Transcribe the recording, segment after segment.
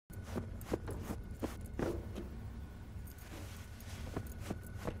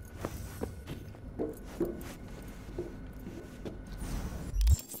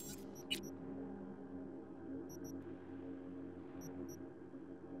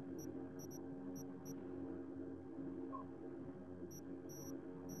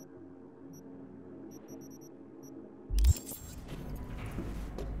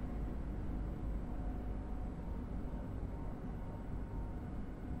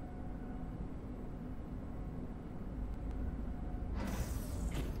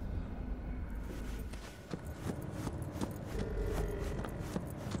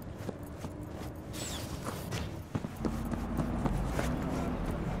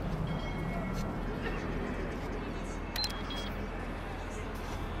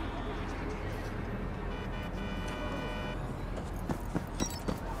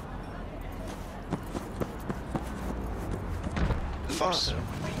father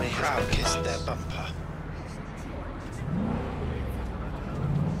may have kissed their bumper.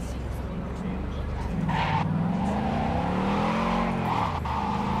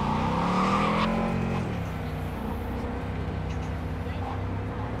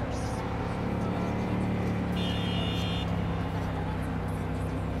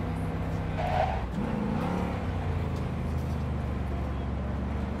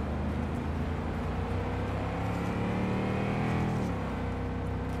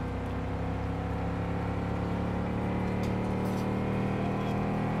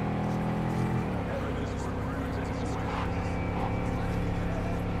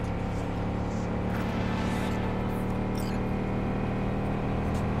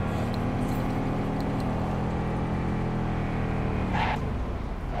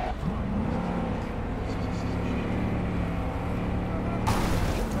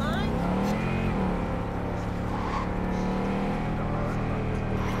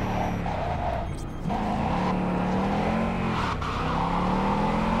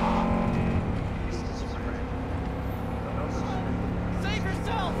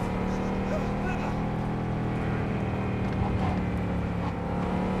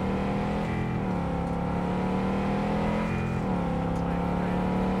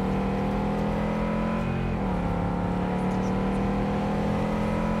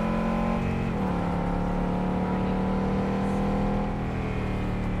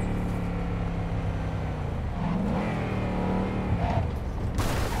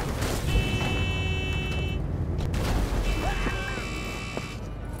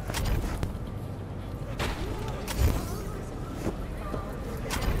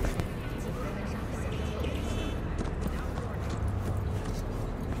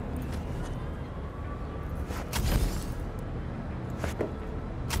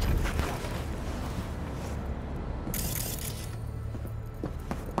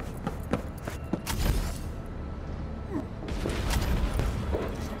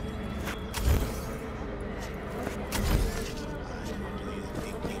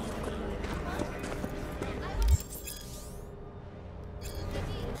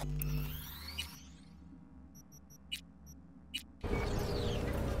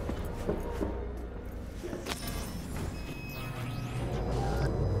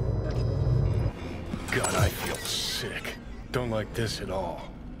 God, I feel sick. Don't like this at all.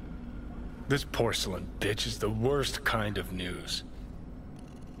 This porcelain bitch is the worst kind of news.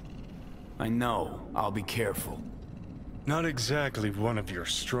 I know. I'll be careful. Not exactly one of your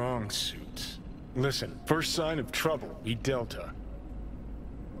strong suits. Listen, first sign of trouble, we Delta.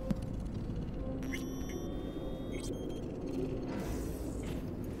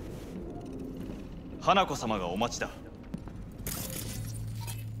 Hanako-sama ga omachi da.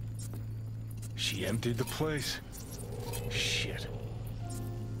 She emptied the place? Shit.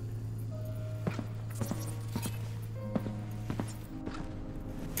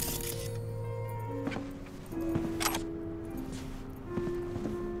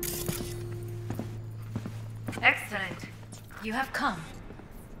 Excellent. You have come.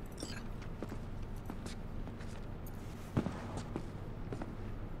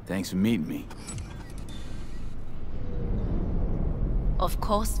 Thanks for meeting me. Of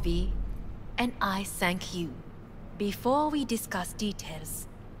course, V. And I thank you. Before we discuss details,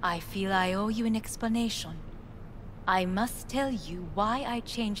 I feel I owe you an explanation. I must tell you why I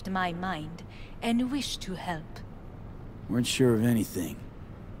changed my mind and wish to help. Weren't sure of anything.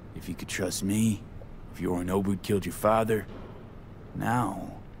 If you could trust me, if Yorinobu killed your father.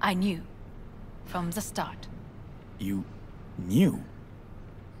 Now... I knew. From the start. You... knew?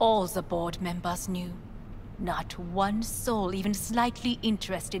 All the board members knew. Not one soul even slightly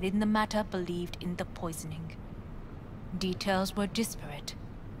interested in the matter believed in the poisoning. Details were disparate.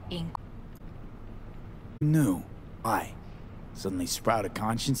 Knew? Why? Suddenly sprout a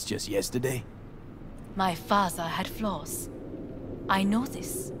conscience just yesterday? My father had flaws. I know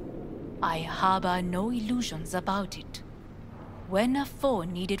this. I harbor no illusions about it. When a foe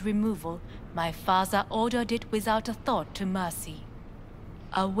needed removal, my father ordered it without a thought to mercy.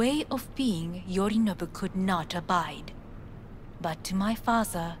 A way of being Yorinobu could not abide. But to my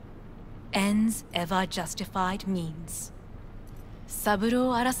father, ends ever justified means.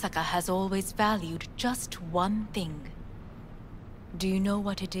 Saburo Arasaka has always valued just one thing. Do you know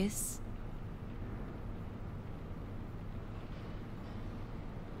what it is?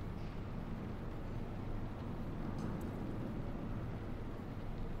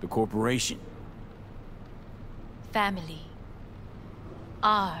 The corporation. Family.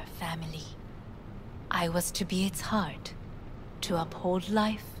 Our family. I was to be its heart, to uphold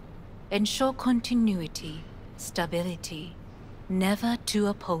life, ensure continuity, stability, never to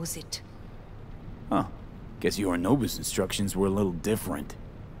oppose it. Huh. Guess Yorinobu's instructions were a little different.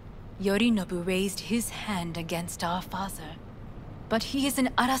 Yorinobu raised his hand against our father. But he is an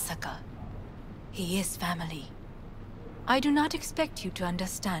Arasaka. He is family. I do not expect you to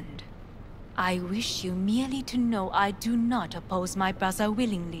understand. I wish you merely to know I do not oppose my brother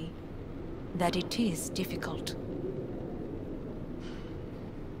willingly. That it is difficult.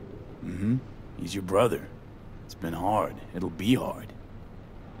 He's your brother. It's been hard. It'll be hard.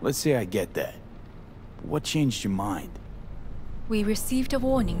 Let's say I get that. But what changed your mind? We received a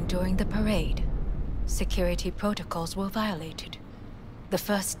warning during the parade. Security protocols were violated. The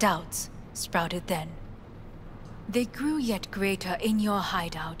first doubts sprouted then. They grew yet greater in your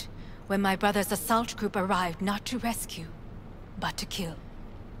hideout when my brother's assault group arrived not to rescue, but to kill.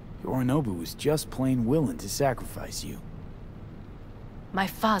 Yorinobu was just plain willing to sacrifice you. My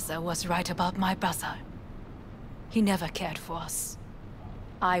father was right about my brother. He never cared for us.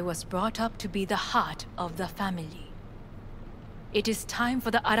 I was brought up to be the heart of the family. It is time for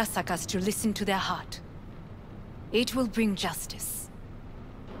the Arasakas to listen to their heart. It will bring justice.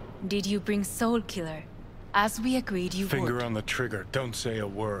 Did you bring Soul Killer, as we agreed you would? Finger on the trigger, don't say a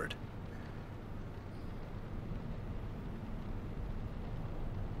word.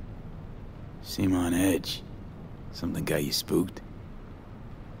 Seem on edge. Something got you spooked?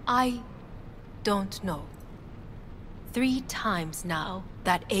 I don't know. 3 times now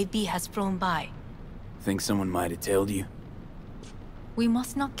that AB has flown by. Think someone might have tailed you? We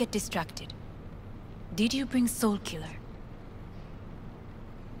must not get distracted. Did you bring Soul Killer?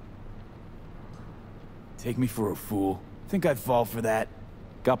 Take me for a fool. Think I'd fall for that?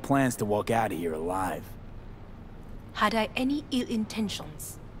 Got plans to walk out of here alive. Had I any ill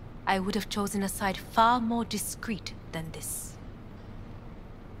intentions, I would have chosen a side far more discreet than this.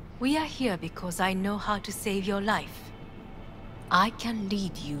 We are here because I know how to save your life. I can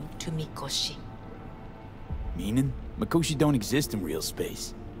lead you to Mikoshi. Meaning? Mikoshi don't exist in real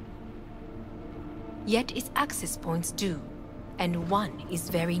space. Yet its access points do, and one is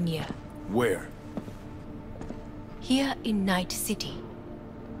very near. Where? Here in Night City,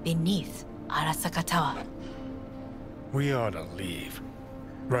 beneath Arasaka Tower. We ought to leave.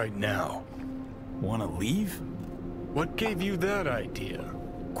 Right now. Wanna leave? What gave you that idea?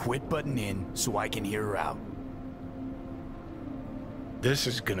 Quit butting in so I can hear her out. This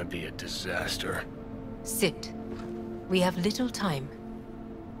is gonna be a disaster. Sit. We have little time.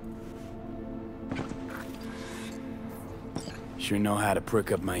 Sure know how to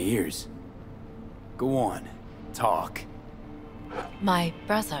prick up my ears. Go on, talk. My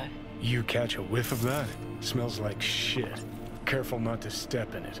brother. You catch a whiff of that? Smells like shit. Careful not to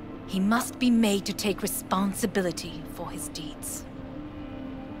step in it. He must be made to take responsibility for his deeds.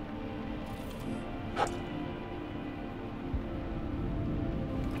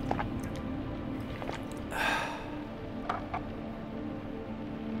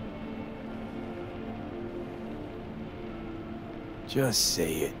 Just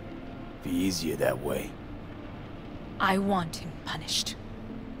say it. Be easier that way. I want him punished.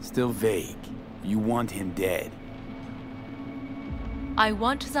 Still vague. You want him dead. I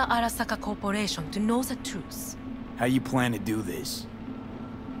want the Arasaka Corporation to know the truth. How you plan to do this?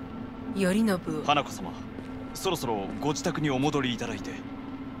 Yorinobu. 花子様、そろそろご自宅にお戻りいただいて。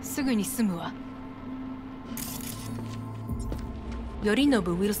すぐに済むわ。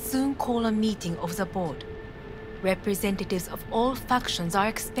Yorinobu will soon call a meeting of the board. Representatives of all factions are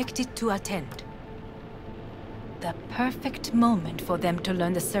expected to attend. The perfect moment for them to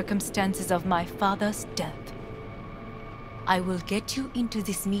learn the circumstances of my father's death. I will get you into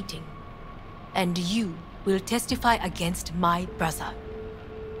this meeting, and you will testify against my brother.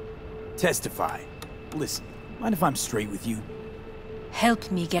 Testify. Listen, mind if I'm straight with you? Help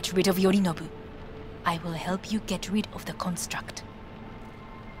me get rid of Yorinobu. I will help you get rid of the construct.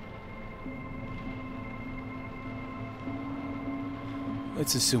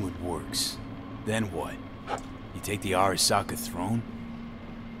 Let's assume it works. Then what? You take the Arasaka throne?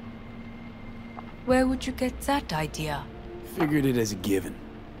 Where would you get that idea? Figured it as a given.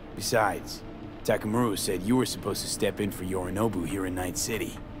 Besides, Takamura said you were supposed to step in for Yorinobu here in Night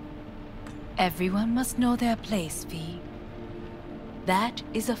City. Everyone must know their place, V. That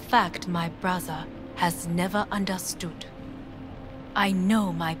is a fact my brother has never understood. I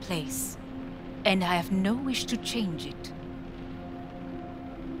know my place, and I have no wish to change it.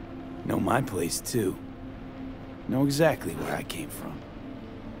 Know my place, too. Know exactly where I came from.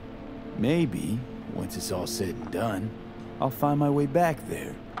 Maybe, once it's all said and done, I'll find my way back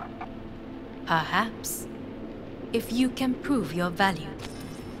there. Perhaps. If you can prove your value.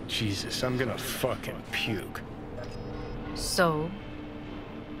 Jesus, I'm gonna fucking puke. So,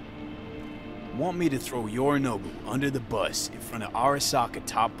 Want me to throw Yorinobu under the bus in front of Arasaka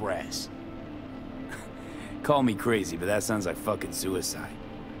top brass. Call me crazy, but that sounds like fucking suicide.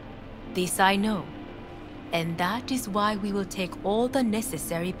 this I know. And that is why we will take all the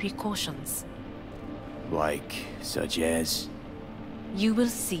necessary precautions. Like, such as? You will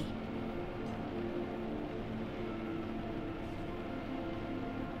see.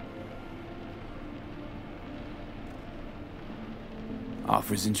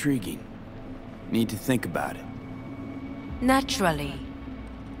 Offers intriguing. Need to think about it. Naturally.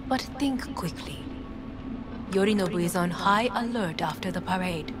 But think quickly. Yorinobu is on high alert after the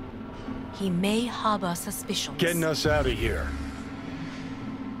parade. He may harbor suspicions. Getting us out of here.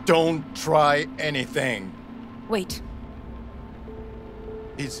 Don't try anything. Wait,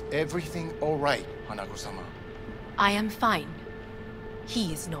 Is everything all right, Hanako-sama? I am fine.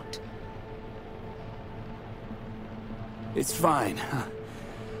 He is not. It's fine.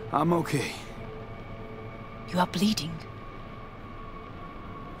 I'm okay. You are bleeding.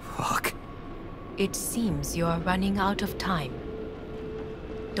 Fuck. It seems you are running out of time.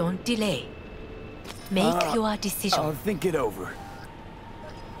 Don't delay. Make your decision. I'll think it over.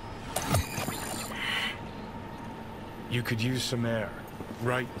 You could use some air.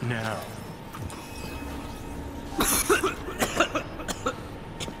 Right now.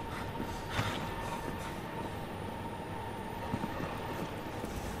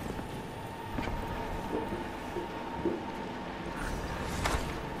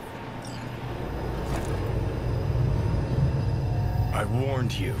 I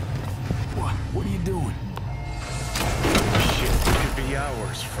warned you. What are you doing? Shit, we could be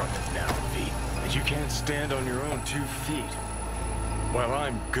hours from it now, V. And you can't stand on your own 2 feet. Well,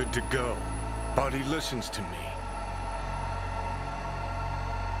 I'm good to go. Body listens to me.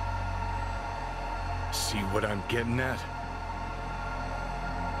 See what I'm getting at?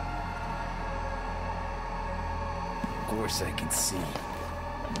 Of course I can see.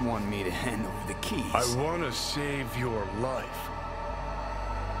 You want me to hand over the keys. I want to save your life.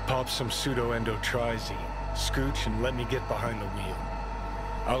 Pop some pseudo-endotrizine, scooch, and let me get behind the wheel.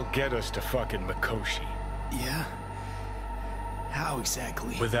 I'll get us to fucking Mikoshi. Yeah? How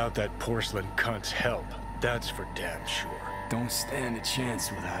exactly? Without that porcelain cunt's help, that's for damn sure. Don't stand a chance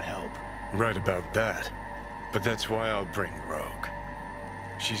without help. Right about that. But that's why I'll bring Rogue.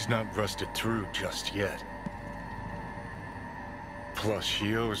 She's not rusted through just yet. Plus,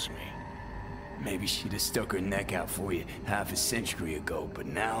 she owes me. Maybe she'd have stuck her neck out for you half a century ago, but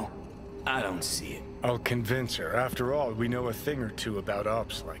now, I don't see it. I'll convince her. After all, we know a thing or two about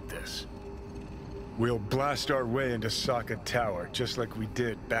ops like this. We'll blast our way into Saka Tower, just like we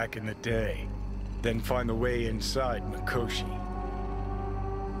did back in the day. Then find the way inside Mikoshi.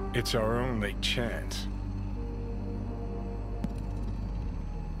 It's our only chance.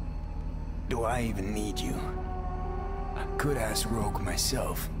 Do I even need you? I could ask Rogue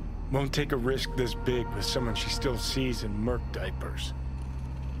myself. Won't take a risk this big with someone she still sees in merc diapers.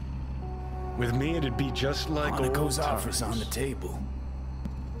 With me, it'd be just like old Hanako's times. offer's on the table.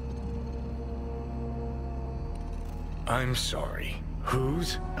 I'm sorry.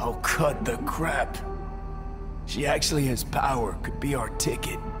 Whose? Oh, cut the crap. She actually has power, could be our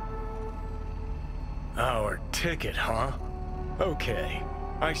ticket. Our ticket, huh? Okay,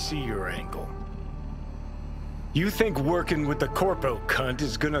 I see your angle. You think working with the corpo cunt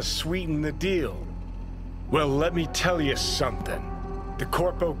is gonna sweeten the deal? Well, let me tell you something. The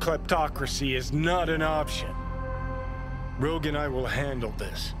corpo kleptocracy is not an option. Rogue and I will handle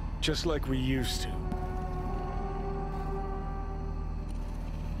this, just like we used to.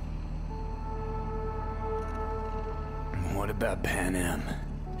 What about Pan Am?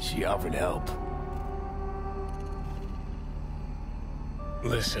 She offered help.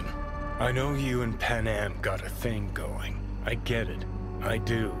 Listen, I know you and Pan Am got a thing going. I get it. I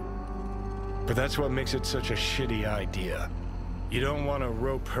do. But that's what makes it such a shitty idea. You don't want to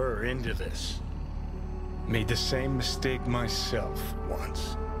rope her into this. Made the same mistake myself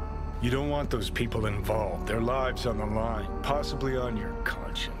once. You don't want those people involved, their lives on the line, possibly on your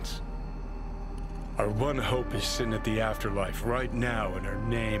conscience. Our one hope is sitting at the afterlife right now, and her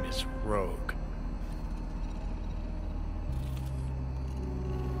name is Rogue.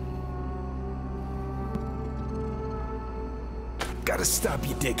 Gotta stop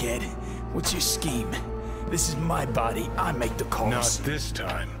you, dickhead. What's your scheme? This is my body. I make the calls. Not this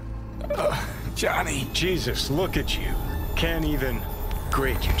time. Johnny. Jesus, look at you. Can't even...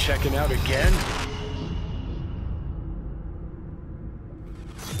 Great, you checking out again?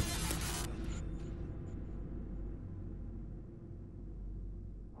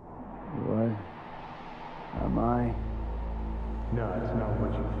 What am I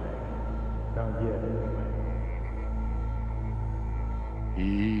Not yet, anyway.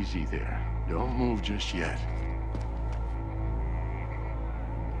 Easy there. Don't move just yet.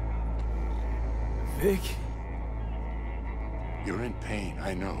 Vic? You're in pain,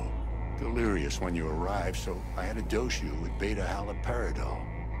 I know. Delirious when you arrived, so I had to dose you with beta-haloperidol.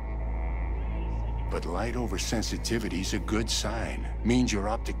 But light oversensitivity's a good sign. Means your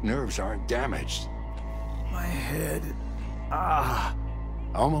optic nerves aren't damaged. My head...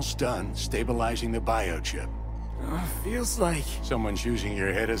 Almost done stabilizing the biochip. Feels like... Someone's using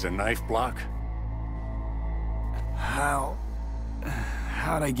your head as a knife block? How'd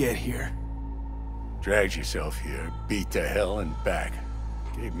I get here? Dragged yourself here, beat to hell and back.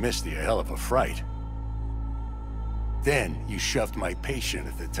 Gave Misty a hell of a fright. Then you shoved my patient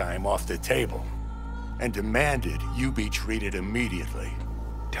at the time off the table and demanded you be treated immediately.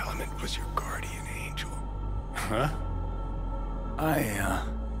 Delamain was your guardian angel. Huh? I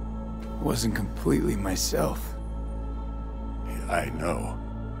wasn't completely myself. Yeah, I know.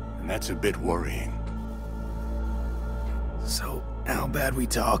 And that's a bit worrying. So, how bad we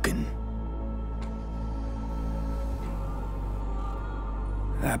talking?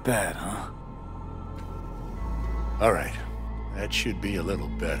 That bad, huh? All right. That should be a little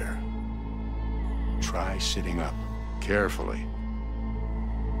better. Try sitting up. Carefully.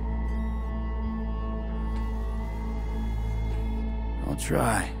 I'll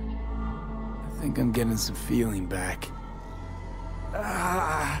try. I think I'm getting some feeling back.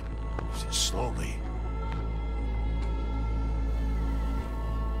 Slowly.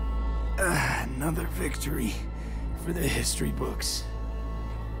 Another victory for the history books.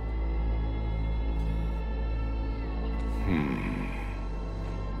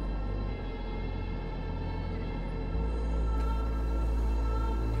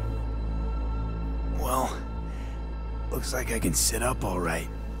 Well, looks like I can sit up all right.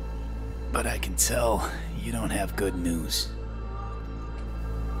 But I can tell you don't have good news.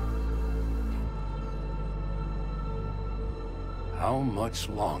 How much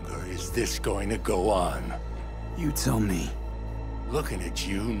longer is this going to go on? You tell me. Looking at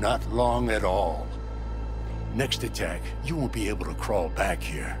you, not long at all. Next attack, you won't be able to crawl back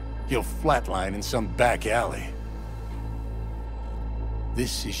here. You'll flatline in some back alley.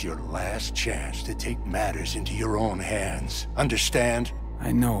 This is your last chance to take matters into your own hands. Understand?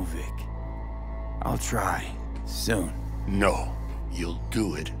 I know, Vic. I'll try. Soon. No. You'll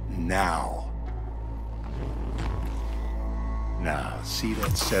do it now. Now, see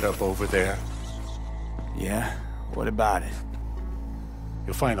that setup over there? Yeah? What about it?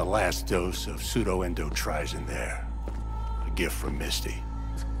 You'll find a last dose of pseudo-endotrizin there. A gift from Misty.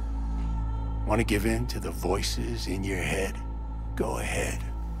 Want to give in to the voices in your head? Go ahead.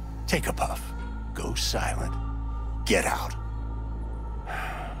 Take a puff. Go silent. Get out.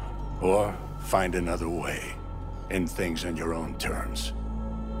 Or find another way. End things on your own terms.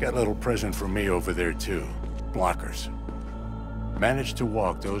 Got a little present from me over there too. Blockers. Manage to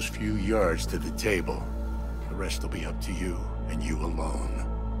walk those few yards to the table. The rest will be up to you, and you alone.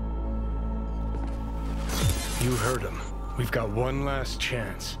 You heard him. We've got one last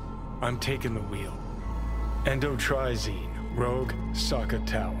chance. I'm taking the wheel. Endotrizine, Rogue, Saka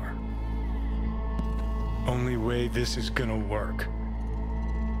Tower. Only way this is gonna work.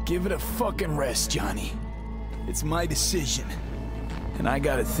 Give it a fucking rest, Johnny. It's my decision. And I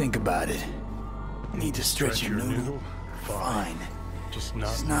gotta think about it. Need to stretch your noodle? Fine. Just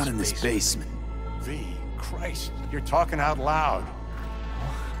not in this basement. V, Christ, you're talking out loud.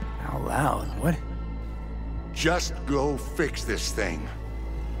 Out loud? What? Just go fix this thing.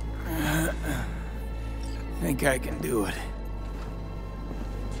 Think I can do it.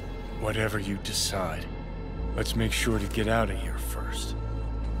 Whatever you decide. Let's make sure to get out of here first.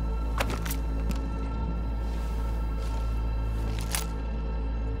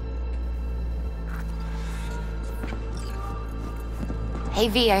 Hey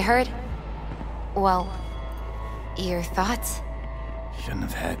V, I heard... Well, your thoughts? Shouldn't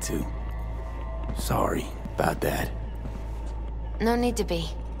have had to. Sorry about that. No need to be.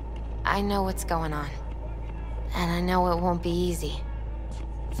 I know what's going on. And I know it won't be easy.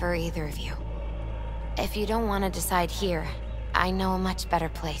 For either of you. If you don't want to decide here, I know a much better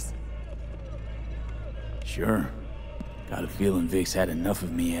place. Sure. Got a feeling Vic's had enough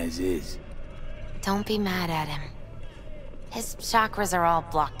of me as is. Don't be mad at him. His chakras are all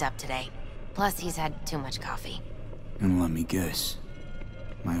blocked up today. Plus, he's had too much coffee. And let me guess.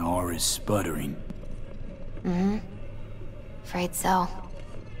 My aura's sputtering. Mm-hmm. Afraid so.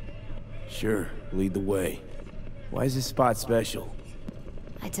 Sure, lead the way. Why is this spot special?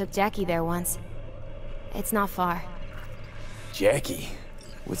 I took Jackie there once. It's not far. Jackie?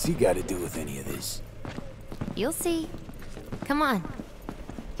 What's he got to do with any of this? You'll see. Come on.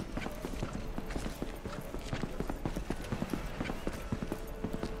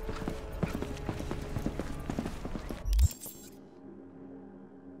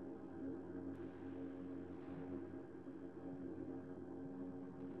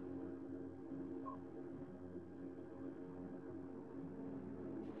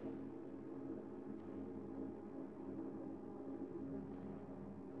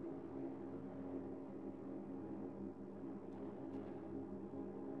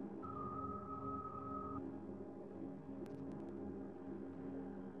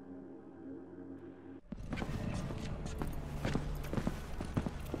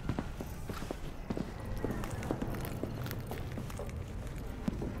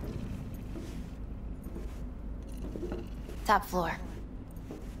 Top floor.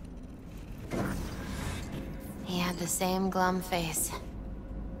 He had the same glum face.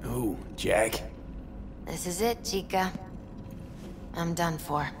 Who, Jack? This is it, chica. I'm done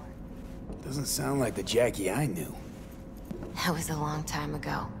for. Doesn't sound like the Jackie I knew. That was a long time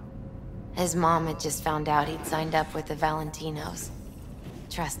ago. His mom had just found out he'd signed up with the Valentinos.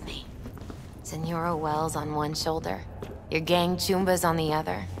 Trust me. Senora Wells on one shoulder, your gang Chumbas on the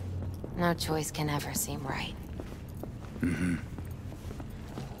other. No choice can ever seem right. Mm-hmm.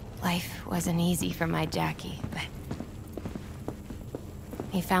 Life wasn't easy for my Jackie, but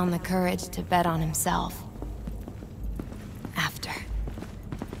he found the courage to bet on himself. After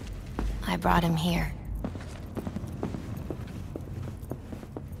I brought him here.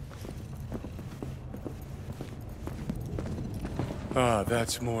 Ah,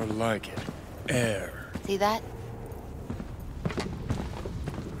 that's more like it. Air. See that?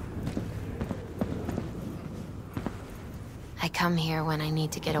 I come here when I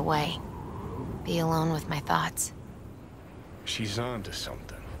need to get away. Be alone with my thoughts. She's on to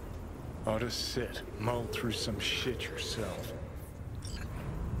something. Ought to sit, mull through some shit yourself.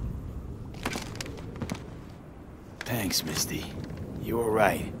 Thanks, Misty. You were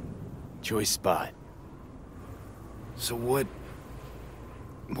right. Choice spot. So what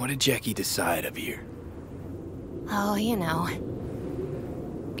did Jackie decide up here? Oh, you know.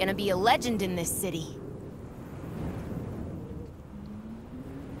 Gonna be a legend in this city.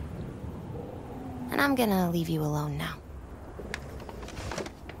 And I'm gonna leave you alone now.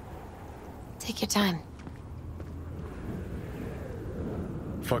 Take your time.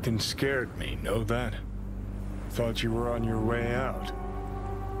 Fucking scared me, know that? Thought you were on your way out.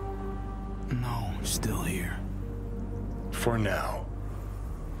 No, I'm still here. For now.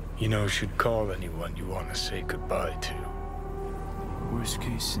 You know, should call anyone you want to say goodbye to. Worst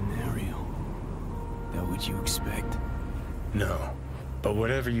case scenario. That what you expect? No. But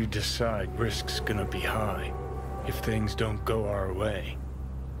whatever you decide, risk's gonna be high. If things don't go our way.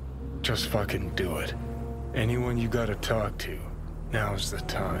 Just fucking do it. Anyone you gotta talk to, now's the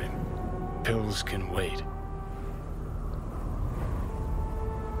time. Pills can wait.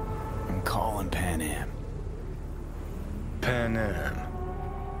 I'm calling Pan Am. Pan Am.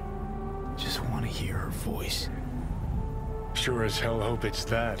 Just want to hear her voice. Sure as hell hope it's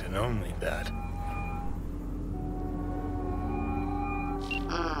that and only that.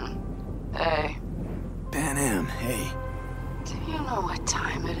 Hey. Pan Am, hey. Do you know what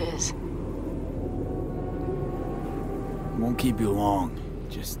time it is? Won't keep you long.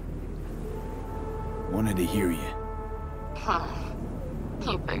 Just wanted to hear you.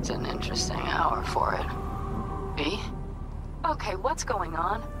 You picked an interesting hour for it. B? Okay, what's going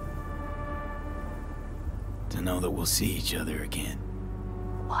on? To know that we'll see each other again.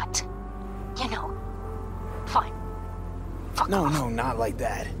 What? You know, fine. Fuck No, off. no, not like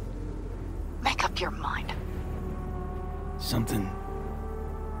that. Make up your mind. Something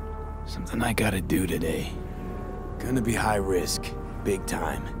I gotta do today. Gonna be high risk, big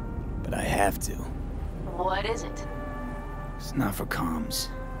time, but I have to. What is it? It's not for comms.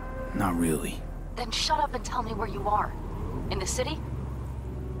 Not really. Then shut up and tell me where you are. In the city?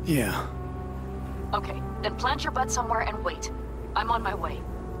 Yeah. Okay, then plant your butt somewhere and wait. I'm on my way.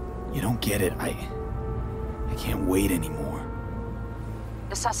 You don't get it. I can't wait anymore.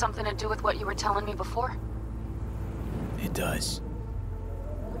 This has something to do with what you were telling me before? It does.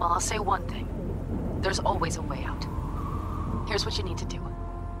 Well, I'll say one thing. There's always a way out. Here's what you need to do.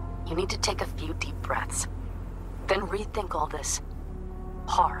 You need to take a few deep breaths. Then rethink all this.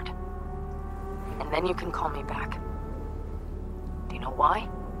 Hard. And then you can call me back. Do you know why?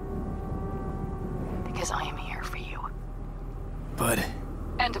 Because I am here for you. But...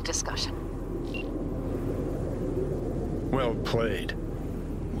 End of discussion. Well played.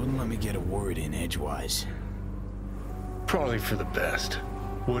 Wouldn't let me get a word in edgewise. Probably for the best.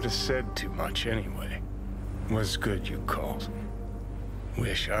 Would have said too much anyway. Was good you called.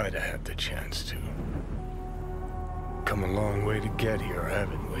 Wish I'd have had the chance to. Come a long way to get here,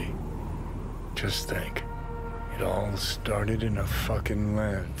 haven't we? Just think. It all started in a fucking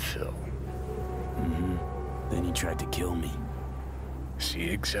landfill. Mm-hmm. Then you tried to kill me. See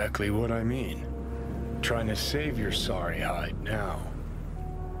exactly what I mean. Trying to save your sorry hide now.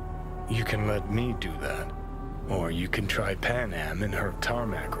 You can let me do that. Or you can try Panam and her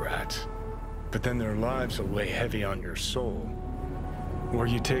tarmac rats. But then their lives will weigh heavy on your soul. Or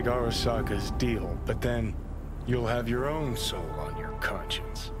you take Arasaka's deal, but then you'll have your own soul on your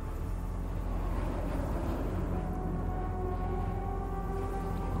conscience.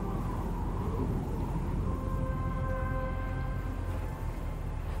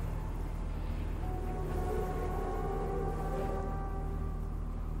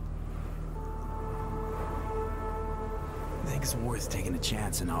 It's worth taking a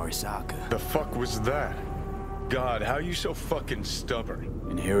chance in Arasaka. The fuck was that? God, how you so fucking stubborn?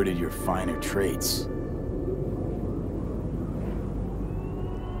 Inherited your finer traits.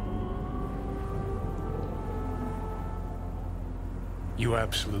 You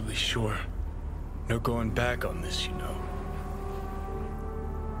absolutely sure? No going back on this, you know.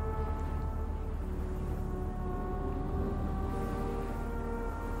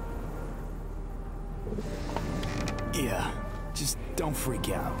 Yeah. Just don't freak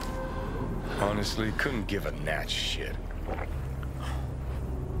out. Honestly, couldn't give a gnat's shit.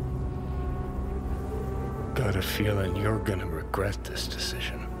 Got a feeling you're gonna regret this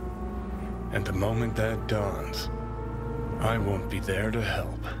decision. And the moment that dawns, I won't be there to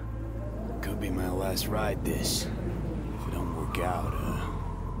help. Could be my last ride, this. If it don't work out,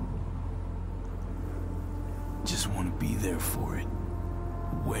 just want to be there for it.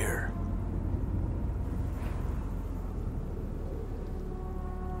 Where?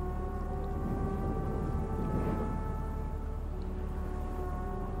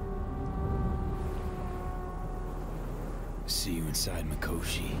 See you inside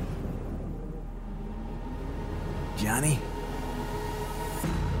Mikoshi. Johnny?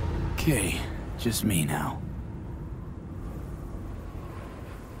 Okay, just me now.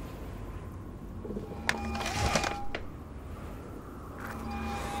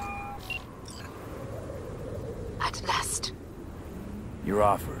 At last. Your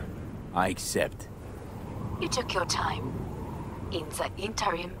offer. I accept. You took your time. In the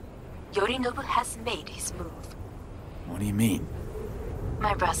interim, Yorinobu has made his move. What do you mean?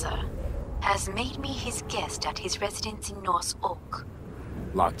 My brother has made me his guest at his residence in North Oak.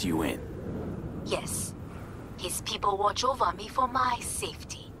 Locked you in? Yes. His people watch over me for my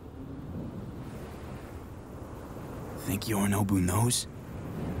safety. Think Yorinobu knows?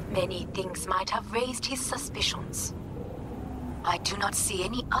 Many things might have raised his suspicions. I do not see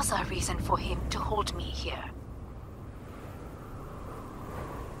any other reason for him to hold me here.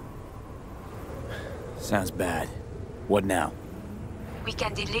 Sounds bad. What now? We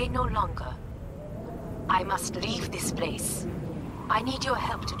can delay no longer. I must leave this place. I need your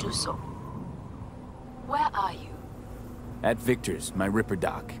help to do so. Where are you? At Viktors, my Ripper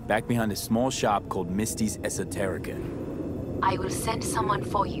dock, back behind a small shop called Misty's Esoterica. I will send someone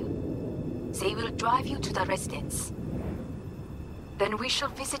for you. They will drive you to the residence. Then we shall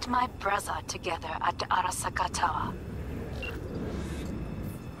visit my brother together at the Arasaka Tower.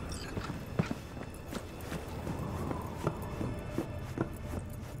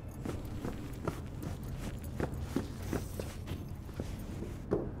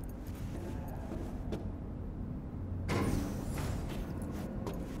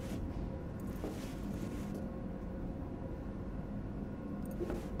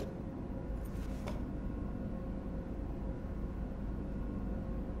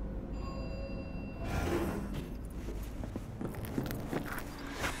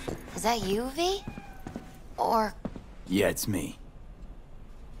 Is that you, V? Or... Yeah, it's me.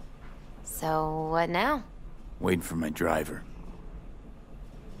 So, what now? Waiting for my driver.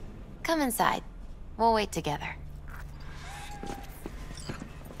 Come inside. We'll wait together.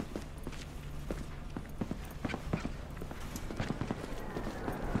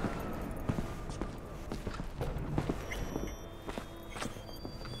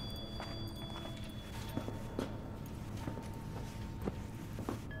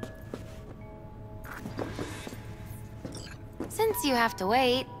 Since you have to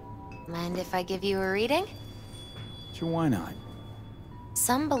wait, mind if I give you a reading? Sure, why not?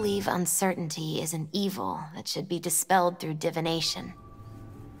 Some believe uncertainty is an evil that should be dispelled through divination.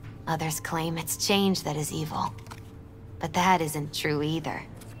 Others claim it's change that is evil. But that isn't true either.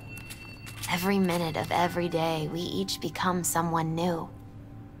 Every minute of every day, we each become someone new.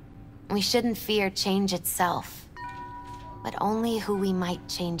 We shouldn't fear change itself, but only who we might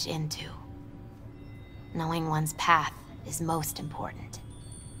change into. Knowing one's path is most important.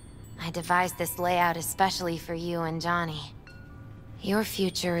 I devised this layout especially for you and Johnny. Your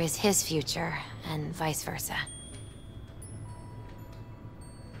future is his future, and vice versa.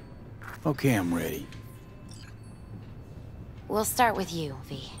 Okay, I'm ready. We'll start with you,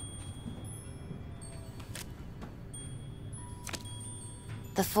 V.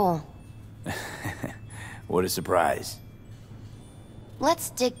 The Fool. What a surprise.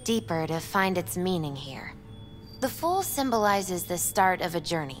 Let's dig deeper to find its meaning here. The Fool symbolizes the start of a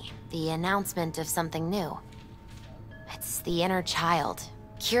journey, the announcement of something new. It's the inner child,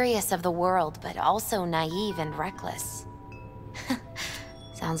 curious of the world, but also naive and reckless.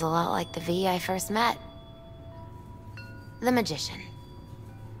 Sounds a lot like the V I first met. The Magician.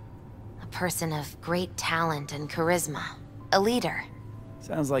 A person of great talent and charisma. A leader.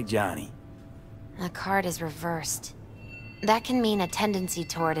 Sounds like Johnny. The card is reversed. That can mean a tendency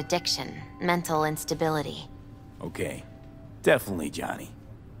toward addiction, mental instability. Okay. Definitely Johnny.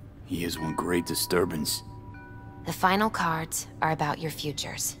 He is one great disturbance. The final cards are about your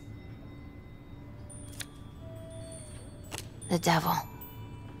futures. The Devil.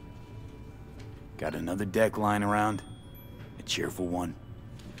 Got another deck lying around? A cheerful one?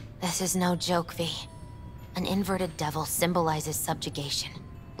 This is no joke, V. An inverted devil symbolizes subjugation,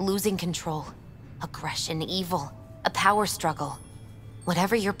 losing control, aggression, evil, a power struggle.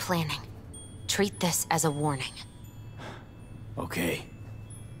 Whatever you're planning, treat this as a warning. Okay.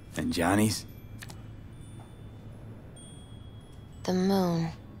 And Johnny's? The Moon.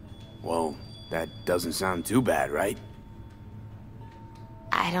 Whoa, that doesn't sound too bad, right?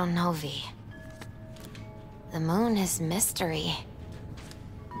 I don't know, V. The Moon is mystery.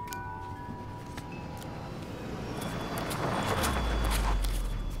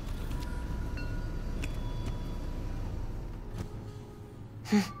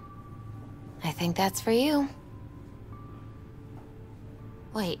 I think that's for you.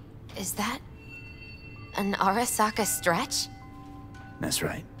 Wait, is that an Arasaka stretch? That's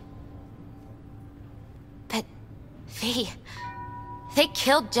right. But, V, they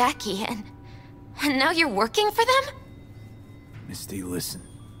killed Jackie and now you're working for them? Misty, listen.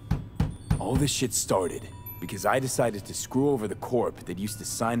 All this shit started because I decided to screw over the corp that used to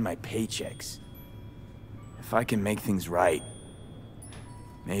sign my paychecks. If I can make things right,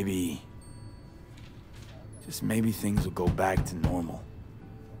 maybe... just maybe things will go back to normal.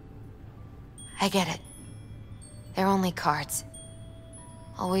 I get it. They're only cards.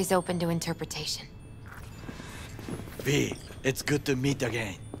 Always open to interpretation. V, it's good to meet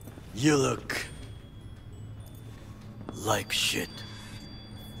again. You look... like shit.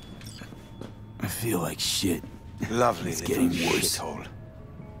 I feel like shit. Lovely It's little getting worse. shithole.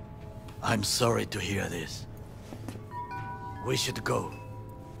 I'm sorry to hear this. We should go.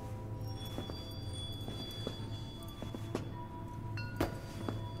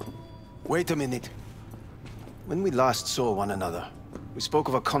 Wait a minute. When we last saw one another, we spoke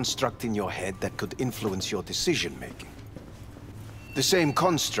of a construct in your head that could influence your decision-making. The same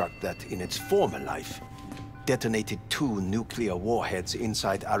construct that, in its former life, detonated 2 nuclear warheads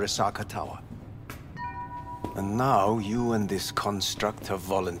inside Arasaka Tower. And now you and this construct have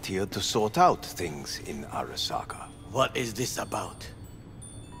volunteered to sort out things in Arasaka. What is this about?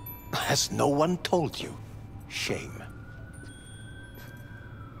 Has no one told you? Shame.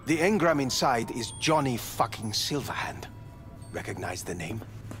 The engram inside is Johnny fucking Silverhand. Recognize the name?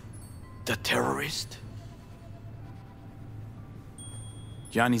 The terrorist?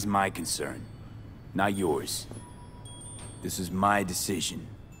 Johnny's my concern, not yours. This is my decision.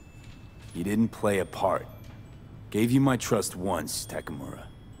 You didn't play a part. Gave you my trust once, Takamura.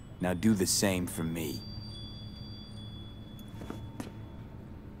 Now do the same for me.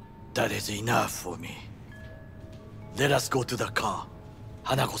 That is enough for me. Let us go to the car.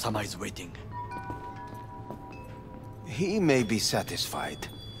 Hanako-sama is waiting. He may be satisfied.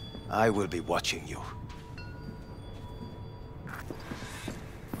 I will be watching you.